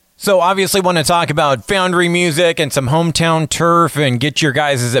So obviously want to talk about Foundry music and some hometown turf and get your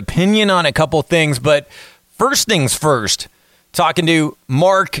guys' opinion on a couple things. But first things first, talking to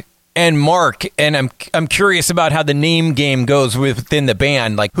Mark and Mark, and I'm curious about how the name game goes within the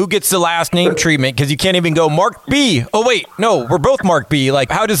band. Like, who gets the last name treatment? Because you can't even go Mark B. Oh, wait, no, we're both Mark B. Like,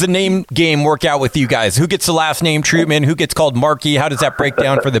 how does the name game work out with you guys? Who gets the last name treatment? Who gets called Marky? How does that break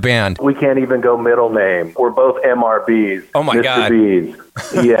down for the band? We can't even go middle name. We're both MRBs. Oh, my Mr. God. B's.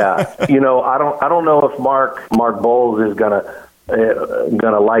 Yeah. I don't know if Mark Bowles is gonna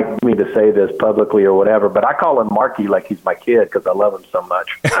like me to say this publicly or whatever, but I call him Marky like he's my kid because I love him so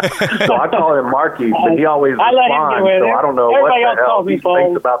much. So I call him Marky, but he always responds, so I don't know Everybody what the hell he Bowles.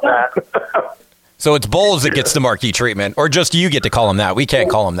 thinks about that. So it's Bowles that gets the Marky treatment, or just you get to call him that? We can't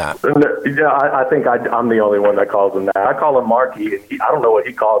call him that. Yeah, I think I'm the only one that calls him that. I call him Marky, and I don't know what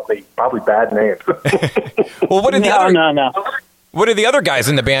he calls me. Probably bad names. Well, what did No. What do the other guys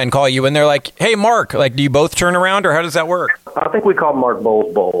in the band call you when they're like, hey, Mark? Like, do you both turn around, or how does that work? I think we call Mark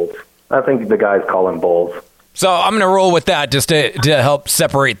Bowles. I think the guys call him Bowles. So I'm going to roll with that just to help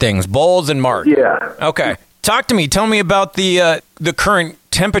separate things. Bowles and Mark. Yeah. Okay. Talk to me. Tell me about the current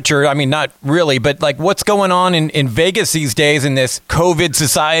temperature. I mean, not really, but like what's going on in Vegas these days in this COVID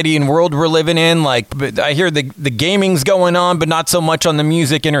society and world we're living in. Like, I hear the gaming's going on, but not so much on the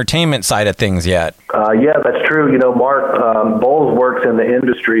music entertainment side of things yet. Yeah, that's true. Mark Bowles works in the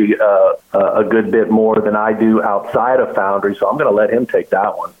industry a good bit more than I do outside of Foundry, so I'm going to let him take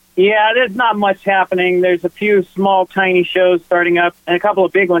that one. Yeah, there's not much happening. There's a few small, tiny shows starting up, and a couple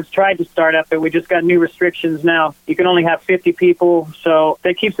of big ones tried to start up, but we just got new restrictions now. You can only have 50 people, so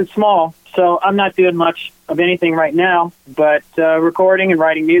that keeps it small. So I'm not doing much of anything right now, but recording and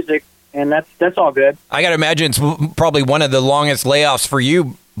writing music, and that's all good. I got to imagine it's probably one of the longest layoffs for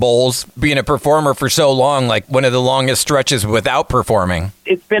you, Bowles, being a performer for so long, like one of the longest stretches without performing.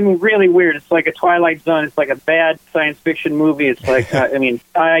 It's been really weird. It's like a Twilight Zone. It's like a bad science fiction movie. It's like,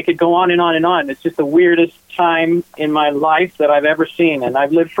 I could go on and on and on. It's just the weirdest time in my life that I've ever seen, and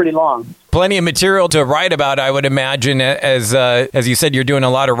I've lived pretty long. Plenty of material to write about, I would imagine, as you said, you're doing a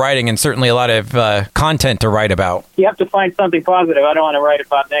lot of writing and certainly a lot of content to write about. You have to find something positive. I don't want to write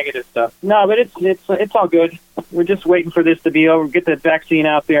about negative stuff. No, but it's all good. We're just waiting for this to be over, get the vaccine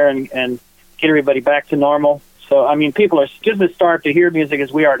out there, and get everybody back to normal. So, people are just as starved to hear music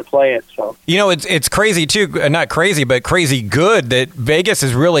as we are to play it. So, it's crazy, too. Not crazy, but crazy good that Vegas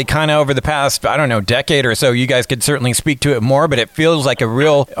is really kind of over the past, decade or so. You guys could certainly speak to it more, but it feels like a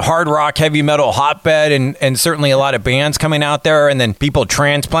real hard rock, heavy metal hotbed, and certainly a lot of bands coming out there, and then people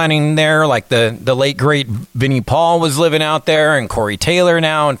transplanting there, like the late, great Vinnie Paul was living out there, and Corey Taylor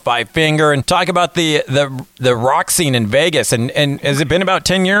now, and Five Finger. And talk about the rock scene in Vegas. And has it been about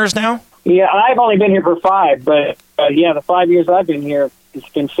 10 years now? Yeah, I've only been here for 5, but the 5 years I've been here, it's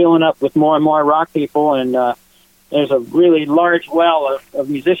been filling up with more and more rock people, and there's a really large well of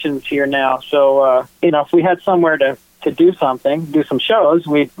musicians here now. So, if we had somewhere to do something, do some shows,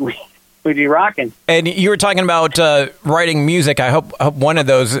 we'd be rocking. And you were talking about writing music. I hope one of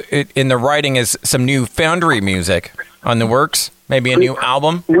those in the writing is some new Foundry music on the works, maybe a new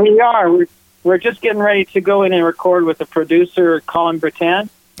album. We are. We're just getting ready to go in and record with the producer, Colin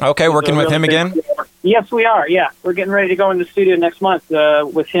Breton. Okay, working with him again? Yes, we are, yeah. We're getting ready to go in the studio next month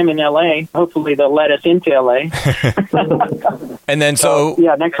with him in L.A. Hopefully they'll let us into L.A. And then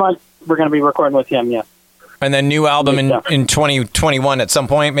next month we're going to be recording with him, yeah. And then new album in 2021 at some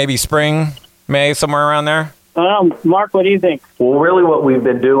point, maybe spring, May, somewhere around there? Mark, what do you think? Well, really what we've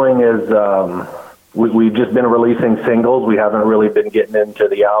been doing is we've just been releasing singles. We haven't really been getting into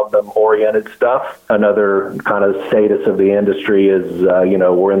the album-oriented stuff. Another kind of status of the industry is,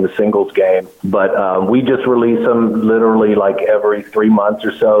 we're in the singles game. But we just release them literally like every 3 months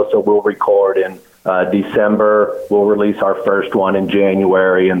or so. So we'll record in December. We'll release our first one in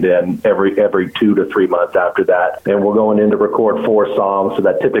January, and then every 2 to 3 months after that. And we're going in to record 4 songs, so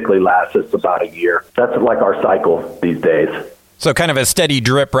that typically lasts us about a year. That's like our cycle these days. So kind of a steady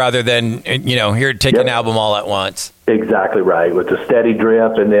drip rather than, here, take an album all at once. Exactly right. With a steady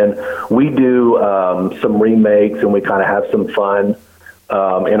drip. And then we do some remakes, and we kind of have some fun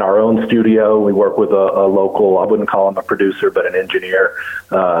in our own studio. We work with a local, I wouldn't call him a producer, but an engineer.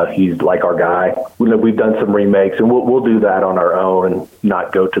 He's like our guy. We've done some remakes, and we'll do that on our own and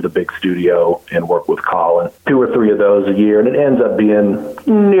not go to the big studio and work with Colin. 2 or 3 of those a year, and it ends up being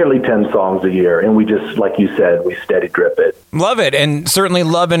nearly 10 songs a year. And we just, like you said, we steady drip it. Love it, and certainly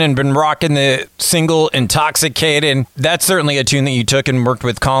loving and been rocking the single Intoxicated. And that's certainly a tune that you took and worked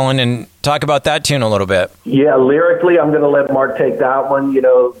with Colin Talk about that tune a little bit. Yeah, lyrically, I'm going to let Mark take that one. You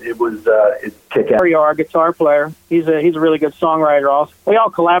know, it was it's kick-ass. Our guitar player, he's a really good songwriter. Also, we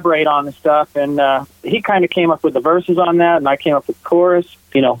all collaborate on the stuff, and he kind of came up with the verses on that, and I came up with the chorus.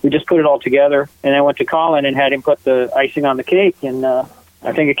 You know, we just put it all together, and then went to Colin and had him put the icing on the cake, and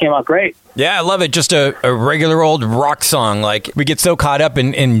I think it came out great. Yeah, I love it. Just a regular old rock song. Like, we get so caught up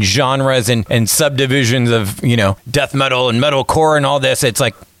in genres and subdivisions of, you know, death metal and metalcore and all this. It's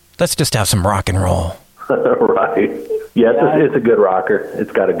like, let's just have some rock and roll. Right. Yeah, it's a good rocker.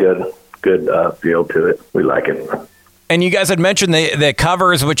 It's got a good feel to it. We like it. And you guys had mentioned the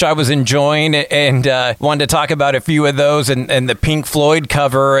covers, which I was enjoying, and wanted to talk about a few of those, and the Pink Floyd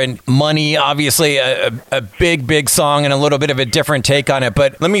cover, and Money, obviously a big song and a little bit of a different take on it.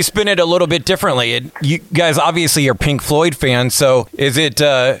 But let me spin it a little bit differently. You guys obviously are Pink Floyd fans, so is it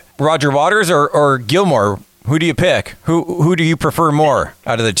Roger Waters or Gilmour? Who do you pick? Who do you prefer more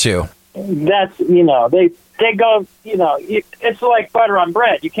out of the two? That's, you know, they go, you know, it's like butter on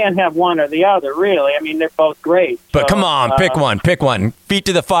bread. You can't have one or the other, really. I mean, they're both great. But come on, pick one. Feet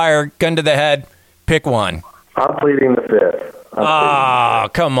to the fire, gun to the head, pick one. I'm pleading the fifth.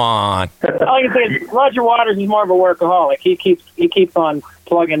 Come on. All you can say is Roger Waters is more of a workaholic. He keeps on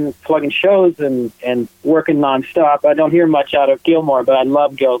plugging shows and working nonstop. I don't hear much out of Gilmour, but I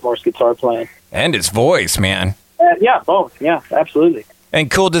love Gilmour's guitar playing. And his voice, man. Yeah, both. Yeah, absolutely. And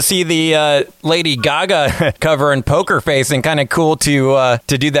cool to see the Lady Gaga cover in Poker Face, and kind of cool to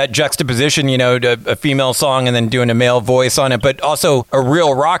do that juxtaposition, you know, to a female song and then doing a male voice on it, but also a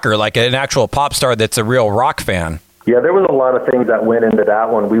real rocker, like an actual pop star that's a real rock fan. Yeah, there was a lot of things that went into that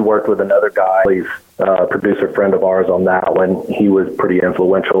one. We worked with another guy, producer friend of ours on that one. He was pretty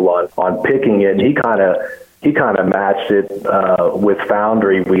influential on picking it, and he kind of matched it with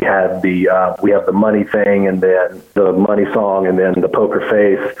Foundry. We have the Money thing, and then the Money song, and then the Poker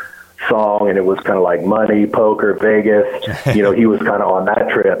Face song, and it was kind of like Money, Poker, Vegas. You know, he was kind of on that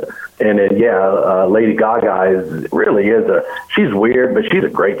trip. And then Lady Gaga she's weird, but she's a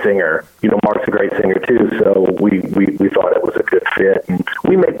great singer. You know, Mark's a great singer too, so we thought it was a good fit, and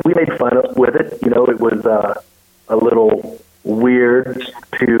we made fun with it. You know, it was a little weird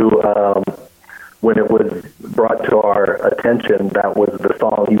to. When it was brought to our attention, that was the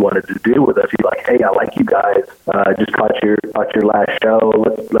song he wanted to do with us. He's like, "Hey, I like you guys. Just caught your last show.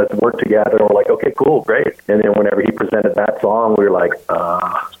 Let's work together." And we're like, "Okay, cool, great." And then whenever he presented that song, we were like,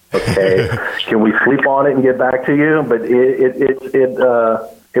 "Okay, can we sleep on it and get back to you?" But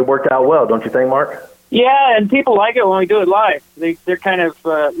it worked out well, don't you think, Mark? Yeah, and people like it when we do it live. They're kind of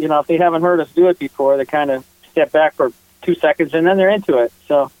you know, if they haven't heard us do it before, they kind of step back for 2 seconds and then they're into it.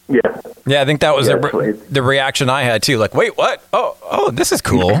 So yeah, I think that was the reaction I had too. Like, wait, what? Oh, this is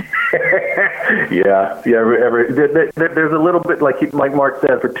cool. yeah. There's a little bit like Mark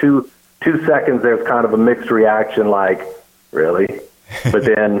said, for two seconds there's kind of a mixed reaction, like, really? But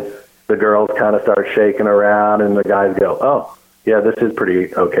then the girls kind of start shaking around, and the guys go, "Oh, yeah, this is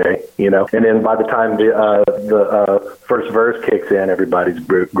pretty okay," you know. And then by the time the first verse kicks in, everybody's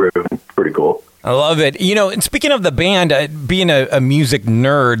grooving. Pretty cool. I love it. You know, and speaking of the band, being a music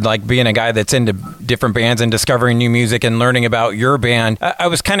nerd, like being a guy that's into different bands and discovering new music and learning about your band, I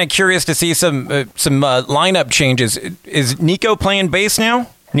was kind of curious to see some lineup changes. Is Nico playing bass now?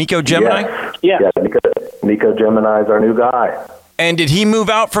 Nico Gemini? Yeah, Nico Gemini is our new guy. And did he move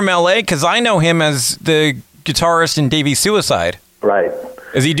out from L.A.? Because I know him as the guitarist in Davey Suicide. Right.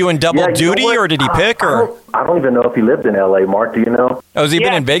 Is he doing double duty, or did he pick? Or I don't even know if he lived in L.A., Mark. Do you know? Oh, has he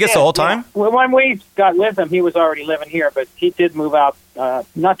been in Vegas the whole time? Yeah. Well, when we got with him, he was already living here, but he did move out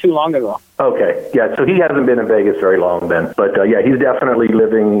not too long ago. Okay, yeah, so he hasn't been in Vegas very long then. But, yeah, he's definitely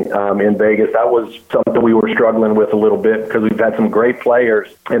living in Vegas. That was something we were struggling with a little bit, because we've had some great players,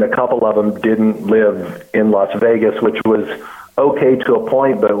 and a couple of them didn't live in Las Vegas, which was okay to a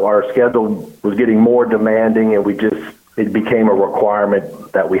point, but our schedule was getting more demanding, and it became a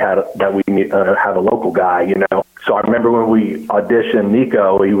requirement that we have a local guy, you know. So I remember when we auditioned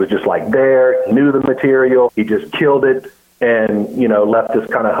Nico, he was just like there, knew the material, he just killed it, and, you know, left us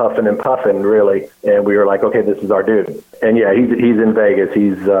kind of huffing and puffing, really. And we were like, okay, this is our dude. And yeah, he's in Vegas.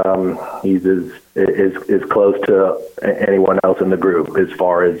 He's as close to anyone else in the group as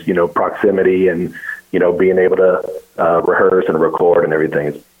far as, you know, proximity and, you know, being able to rehearse and record and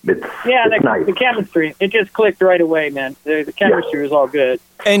everything. It's nice. The chemistry, it just clicked right away, man. The chemistry was all good.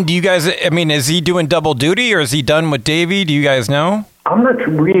 And do you guys, I mean, is he doing double duty, or is he done with Davey? Do you guys know? I'm not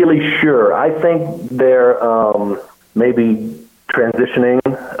really sure. I think they're maybe transitioning.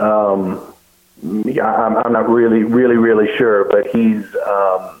 I'm not really sure, but he's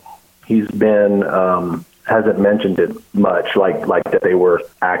been hasn't mentioned it much, like that they were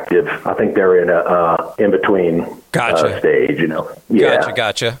active. I think they're in a in between stage, you know. Yeah.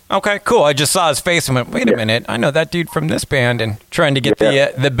 Gotcha. Okay, cool. I just saw his face and went, wait a minute, I know that dude from this band, and trying to get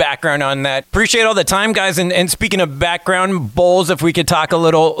the background on that. Appreciate all the time, guys. And speaking of background, Bowles, if we could talk a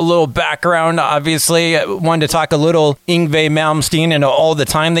little background, obviously, wanted to talk a little Yngwie Malmsteen and all the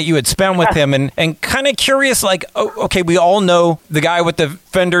time that you had spent with him, and kind of curious, like, okay, we all know the guy with the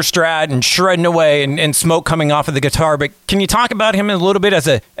Fender Strat and shredding away and smoke coming off of the guitar, but can you talk about him a little bit as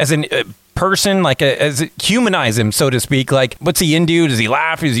a person, like humanize him, so to speak? Like, what's he into? Does he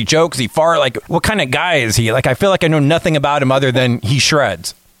laugh? Does he joke? Does he fart? Like, what kind of guy is he? Like, I feel like I know nothing about him other than he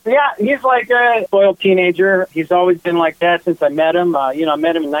shreds. Yeah, he's like a spoiled teenager. He's always been like that since I met him. I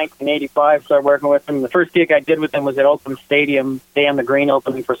met him in 1985, started working with him. The first gig I did with him was at Oakland Stadium, Day on the Green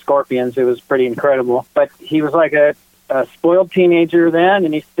opening for Scorpions. It was pretty incredible. But he was like a spoiled teenager then,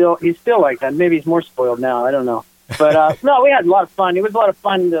 and he's still like that. Maybe he's more spoiled now. I don't know. But no, we had a lot of fun. It was a lot of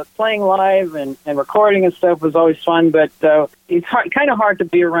fun. Playing live and recording and stuff was always fun. But it's kind of hard to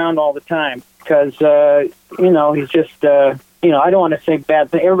be around all the time because he's just. I don't want to say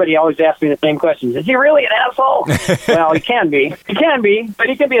bad things. Everybody always asks me the same questions. Is he really an asshole? Well, he can be. He can be, but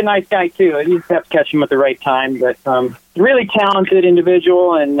he can be a nice guy, too. You just have to catch him at the right time. But really talented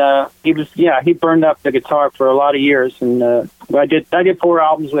individual, and he burned up the guitar for a lot of years. And I did 4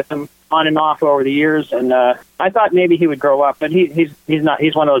 albums with him on and off over the years, and I thought maybe he would grow up, but he's not.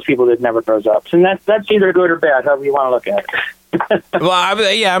 He's one of those people that never grows up. And that's either good or bad, however you want to look at it. Well,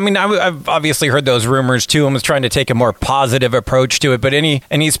 I've obviously heard those rumors too. I was trying to take a more positive approach to it. But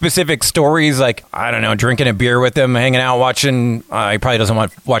any specific stories, like, I don't know, drinking a beer with him, hanging out, watching? He probably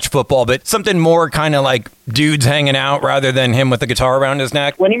doesn't watch football, but something more kind of like dudes hanging out rather than him with the guitar around his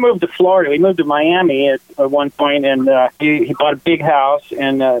neck. When he moved to Florida, he moved to Miami at one point, and he bought a big house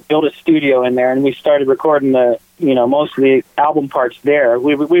and built a studio in there, and we started recording most of the album parts there.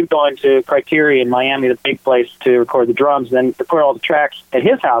 We've gone to Criteria in Miami, the big place, to record the drums, then record all the tracks at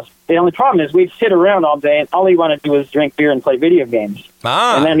his house. The only problem is we'd sit around all day, and all he wanted to do was drink beer and play video games.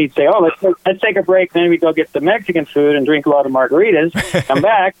 And then he'd say, let's take a break. Then we'd go get the Mexican food and drink a lot of margaritas, come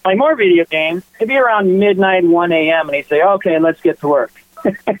back, play more video games. It'd be around midnight, 1 a.m., and he'd say, okay, let's get to work.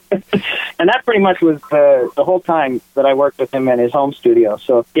 And that pretty much was the whole time that I worked with him in his home studio.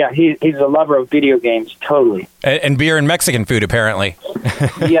 So, yeah, he's a lover of video games, totally. And beer and Mexican food, apparently.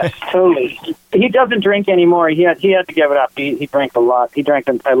 Yes, totally. He doesn't drink anymore. He had to give it up. He drank a lot. He drank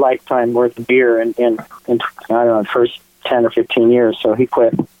a lifetime worth of beer in I don't know, the first 10 or 15 years, so he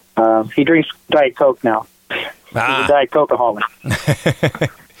quit. He drinks Diet Coke now. He's a Diet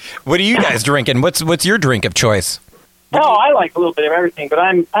Coke-aholic. What are you guys drinking? What's your drink of choice? I like a little bit of everything, but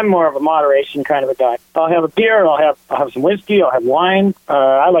I'm more of a moderation kind of a guy. I'll have a beer, I'll have some whiskey, I'll have wine.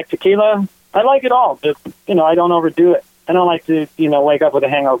 I like tequila. I like it all. But, I don't overdo it. I don't like to, wake up with a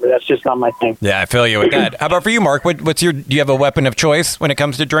hangover. That's just not my thing. Yeah, I feel you with that. How about for you, Mark? Do you have a weapon of choice when it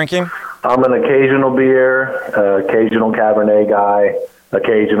comes to drinking? I'm an occasional beer, occasional Cabernet guy,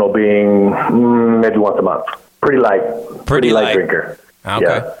 occasional being maybe once a month. Pretty light drinker. Okay.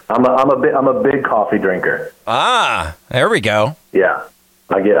 Yeah. I'm a big coffee drinker. There we go. Yeah.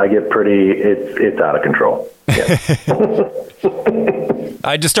 I get pretty, it's out of control. Yeah.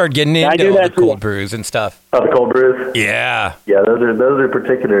 I just started getting into all the cold brews and stuff. Oh, the cold brews? Yeah. Yeah, those are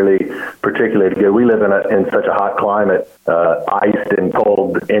particularly good. We live in such a hot climate. Iced and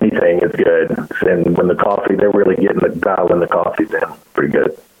cold anything is good. And when they're really getting the dial when the coffee's in. Pretty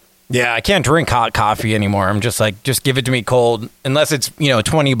good. Yeah, I can't drink hot coffee anymore. I'm just like, just give it to me cold. Unless it's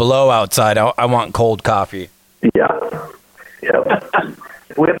 20 below outside, I want cold coffee. Yeah.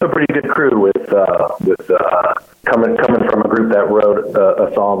 We have a pretty good crew with coming from a group that wrote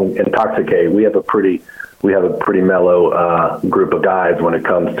a song, Intoxicate. We have a pretty mellow group of guys when it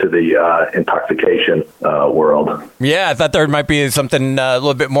comes to the intoxication world. Yeah, I thought there might be something a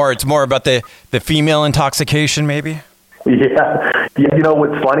little bit more. It's more about the female intoxication, maybe. Yeah.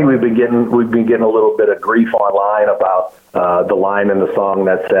 What's funny? We've been getting a little bit of grief online about the line in the song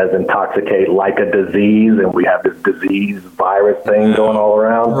that says "intoxicate like a disease," and we have this disease virus thing going all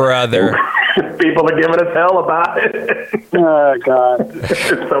around. Brother, people are giving us hell about it. Oh God,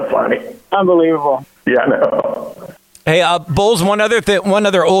 it's so funny, unbelievable. Yeah, I know. Hey, Bowles, one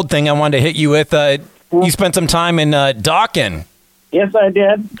other old thing I wanted to hit you with. You spent some time in Dokken. Yes, I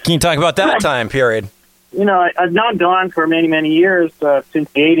did. Can you talk about that time period? I've known Don for many, many years,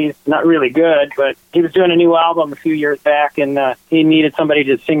 since the 80s. Not really good, but he was doing a new album a few years back, and he needed somebody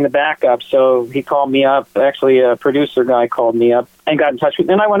to sing the backup, so he called me up. Actually, a producer guy called me up and got in touch with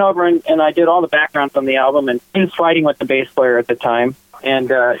me. Then I went over and I did all the background from the album, and he was fighting with the bass player at the time.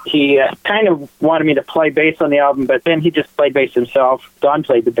 and he kind of wanted me to play bass on the album, but then he just played bass himself. Don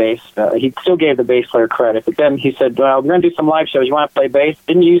played the bass. He still gave the bass player credit, but then he said, well, we're going to do some live shows. You want to play bass?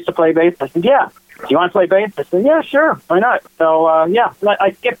 Didn't you used to play bass? I said, yeah. Do you want to play bass? I said, yeah, sure. Why not? So,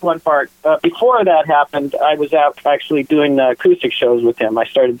 I skipped one part. Before that happened, I was out actually doing acoustic shows with him. I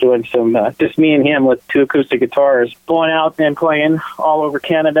started doing some, just me and him with 2 acoustic guitars, going out and playing all over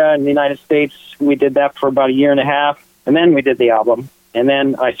Canada and the United States. We did that for about a year and a half, and then we did the album. And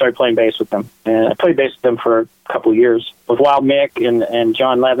then I started playing bass with them. And I played bass with them for a couple of years with Wild Mick and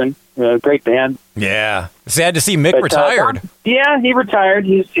John Levin. Great band. Yeah. Sad to see Mick retired. Yeah, he retired.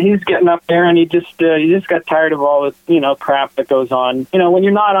 He's getting up there, and he just got tired of all this crap that goes on. When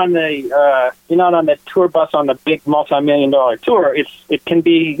you're not on the tour bus on the big multi-million-dollar tour, it can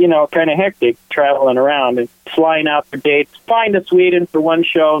be kind of hectic traveling around and flying out for dates, flying to Sweden for one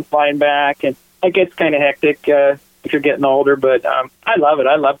show and flying back, and it gets kind of hectic. If you're getting older, but I love it.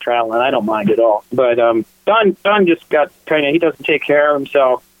 I love traveling. I don't mind at all. But Don just got he doesn't take care of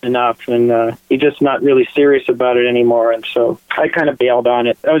himself enough, and he's just not really serious about it anymore. And so I kind of bailed on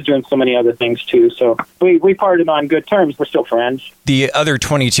it. I was doing so many other things too. So we parted on good terms. We're still friends. The other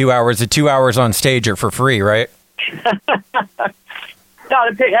 22 hours, the 2 hours on stage are for free, right?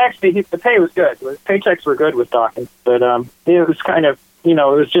 No, the pay was good. The paychecks were good with Dawkins, but it was kind of, it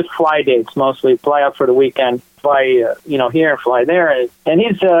was just fly dates mostly. Fly out for the weekend, fly, here, fly there, and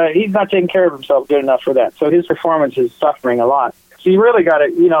he's not taking care of himself good enough for that. So his performance is suffering a lot. So you really got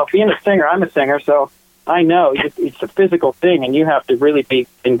to, being a singer, I'm a singer, so I know it's a physical thing, and you have to really be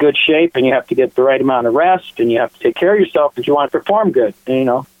in good shape, and you have to get the right amount of rest, and you have to take care of yourself if you want to perform good.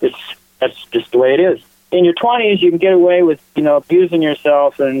 And, that's just the way it is. In your 20s, you can get away with, abusing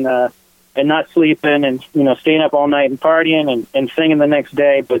yourself and not sleeping and, staying up all night and partying and singing the next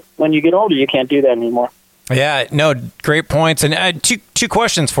day. But when you get older, you can't do that anymore. Yeah, no, great points. And two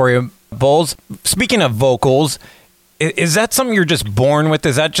questions for you, Bowles. Speaking of vocals, is that something you're just born with?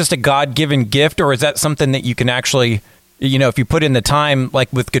 Is that just a God-given gift, or is that something that you can actually, if you put in the time,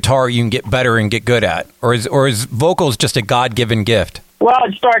 like with guitar, you can get better and get good at? Or is vocals just a God-given gift? Well,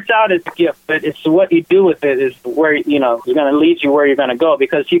 it starts out as a gift, but it's what you do with it is where, is going to lead you where you're going to go,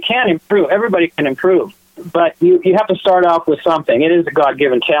 because you can improve. Everybody can improve, but you have to start off with something. It is a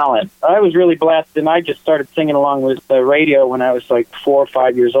God-given talent. I was really blessed, and I just started singing along with the radio when I was like 4 or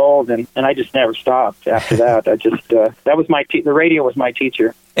 5 years old, and I just never stopped after that. I just, that was the radio was my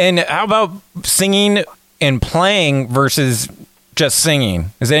teacher. And how about singing and playing versus just singing?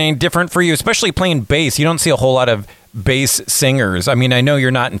 Is it any different for you, especially playing bass? You don't see a whole lot of bass singers. I mean, I know you're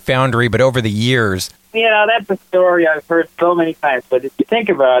not in Foundry, but over the years. That's a story I've heard so many times, but if you think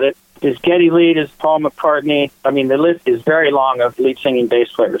about it, there's Geddy Lee, there's Paul McCartney. I mean, the list is very long of lead singing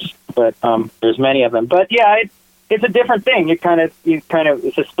bass players, but there's many of them. But yeah, it's a different thing. You kind of,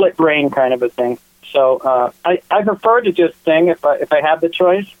 it's a split brain kind of a thing. So I prefer to just sing if I have the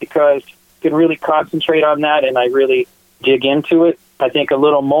choice, because I can really concentrate on that, and I really dig into it. I think a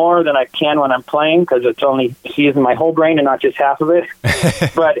little more than I can when I'm playing, because it's using my whole brain and not just half of it.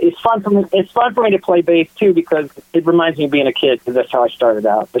 But it's fun for me. It's fun for me to play bass too, because it reminds me of being a kid. Because that's how I started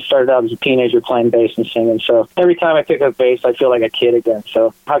out. I started out as a teenager playing bass and singing. So every time I pick up bass, I feel like a kid again.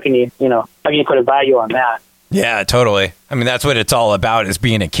 So how can you put a value on that? Yeah, totally. I mean, that's what it's all about, is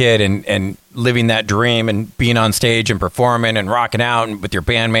being a kid and living that dream and being on stage and performing and rocking out and with your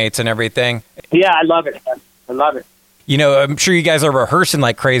bandmates and everything. Yeah, I love it. I love it. I'm sure you guys are rehearsing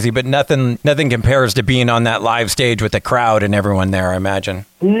like crazy, but nothing compares to being on that live stage with the crowd and everyone there, I imagine.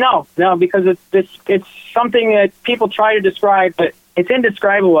 No, because it's something that people try to describe, but it's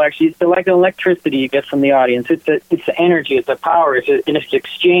indescribable, actually. It's like electricity you get from the audience. It's the energy, it's the power, it's an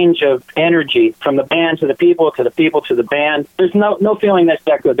exchange of energy from the band to the people to the band. There's no feeling that's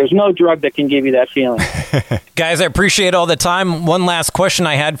that good. There's no drug that can give you that feeling. Guys, I appreciate all the time. One last question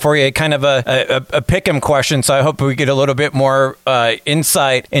I had for you, kind of a pick-em question, so I hope we get a little bit more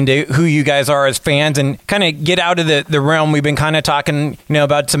insight into who you guys are as fans, and kind of get out of the realm. We've been kind of talking,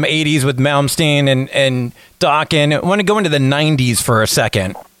 about some 80s with Malmsteen and Dokken. I want to go into the 90s for a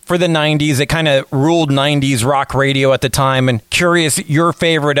second. For the 90s, it kind of ruled 90s rock radio at the time, and curious your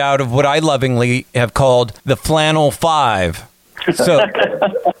favorite out of what I lovingly have called the Flannel Five. So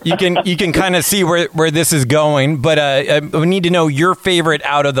you can kind of see where this is going, but we need to know your favorite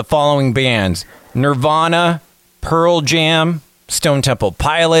out of the following bands: Nirvana, Pearl Jam, Stone Temple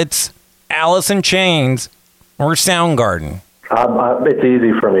Pilots, Alice in Chains, or Soundgarden. It's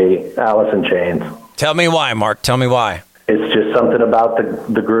easy for me, Alice in Chains. Tell me why, Mark. Tell me why. It's just something about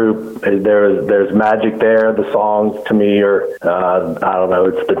the group. There's magic there. The songs, to me, are, I don't know,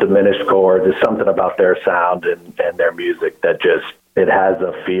 it's the diminished chords. There's something about their sound and their music that just It has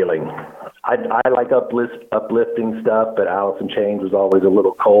a feeling. I like uplifting stuff, but Alice in Chains was always a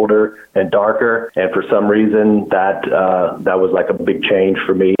little colder and darker. And for some reason, that was like a big change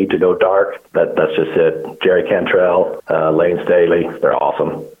for me to go dark. That's just it. Jerry Cantrell, Lane Staley, they're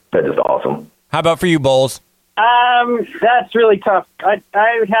awesome. They're just awesome. How about for you, Bowles? That's really tough.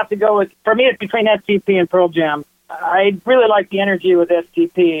 I would have to go with, for me, it's between STP and Pearl Jam. I really like the energy with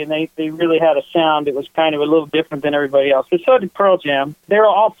STP, and they really had a sound that was kind of a little different than everybody else. But so did Pearl Jam.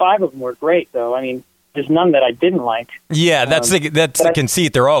 All 5 of them were great, though. I mean, there's none that I didn't like. Yeah, that's the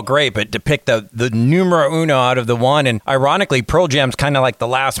conceit. They're all great, but to pick the numero uno out of the one, and ironically, Pearl Jam's kind of like the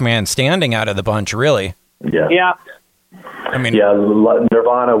last man standing out of the bunch, really. Yeah. I mean, yeah,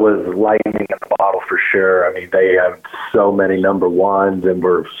 Nirvana was lightning in the bottle for sure. I mean, they have so many number ones and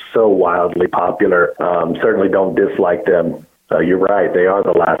were so wildly popular. Certainly don't dislike them. You're right; they are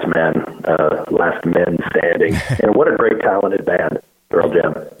the last men standing. And what a great, talented band, Pearl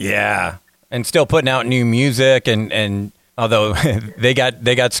Jam. Yeah, and still putting out new music, and although they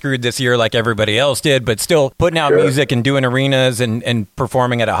got screwed this year like everybody else did, but still putting out music and doing arenas and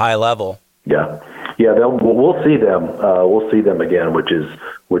performing at a high level. Yeah. Yeah, we'll see them. We'll see them again, which is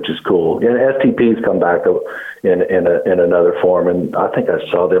cool. And STP's come back in another form, and I think I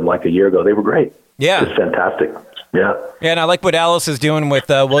saw them like a year ago. They were great. Yeah, it's fantastic. Yeah, and I like what Alice is doing with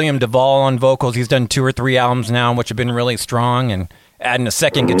William Duvall on vocals. He's done 2 or 3 albums now, which have been really strong, and adding a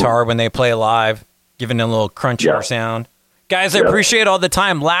second guitar when they play live, giving it a little crunchier sound. Guys, I appreciate all the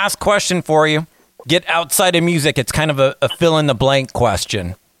time. Last question for you: get outside of music. It's kind of a fill in the blank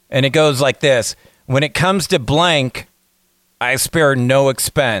question, and it goes like this. When it comes to blank, I spare no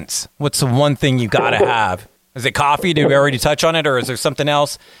expense. What's the one thing you got to have? Is it coffee? Did we already touch on it, or is there something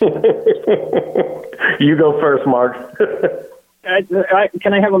else? You go first, Mark.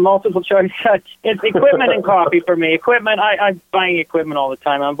 Can I have a multiple choice? It's equipment and coffee for me. Equipment, I'm buying equipment all the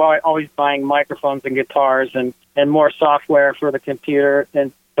time. I'm always buying microphones and guitars and more software for the computer.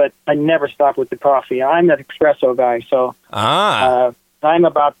 But I never stop with the coffee. I'm an espresso guy, so I'm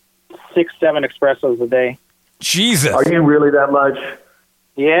about 6-7 espressos a day. Jesus. Are you really that much?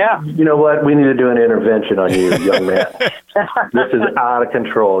 Yeah. You know what? We need to do an intervention on you, young man. This is out of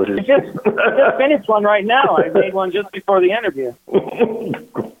control. I just finished one right now. I made one just before the interview.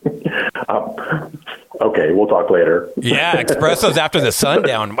 Okay, we'll talk later. Yeah, espressos after the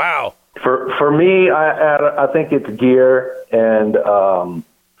sundown. Wow. For me, I think it's gear and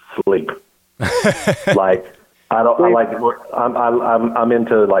sleep. I'm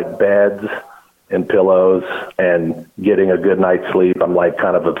into like beds and pillows and getting a good night's sleep. I'm like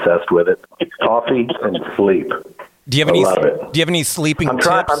kind of obsessed with it. Coffee and sleep. Do you have any sleeping tips?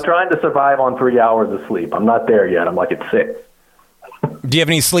 I'm trying to survive on 3 hours of sleep. I'm not there yet. I'm like at 6. Do you have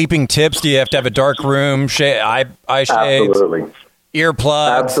any sleeping tips? Do you have to have a dark room, eye shades, Absolutely.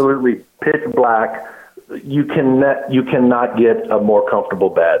 Earplugs? Absolutely. Pitch black. You cannot get a more comfortable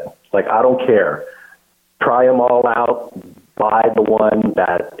bed. Like, I don't care. Try them all out. Buy the one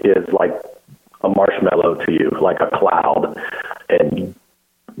that is like a marshmallow to you, like a cloud, and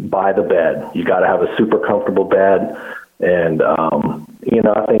buy the bed. You got to have a super comfortable bed. And,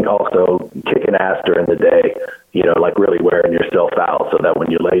 I think also kicking ass during the day, like really wearing yourself out so that when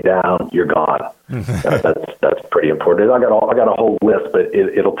you lay down, you're gone. That's pretty important. I got a whole list, but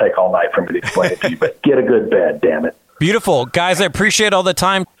it'll take all night for me to explain it to you. But get a good bed, damn it. Beautiful. Guys, I appreciate all the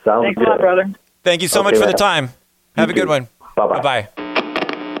time. Sounds Thanks good. a lot, brother. Thank you so much for the time. Have a good one. Bye-bye. Bye-bye.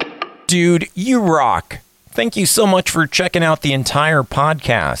 Dude, you rock. Thank you so much for checking out the entire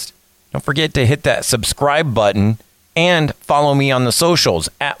podcast. Don't forget to hit that subscribe button and follow me on the socials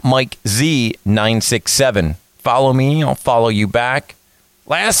at MikeZ967. Follow me, I'll follow you back.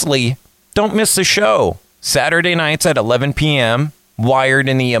 Lastly, don't miss the show. Saturday nights at 11 p.m., Wired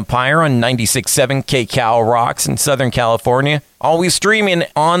in the Empire on 96.7 KCal Rocks in Southern California. Always streaming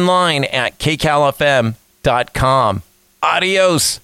online at kcalfm.com. Adios.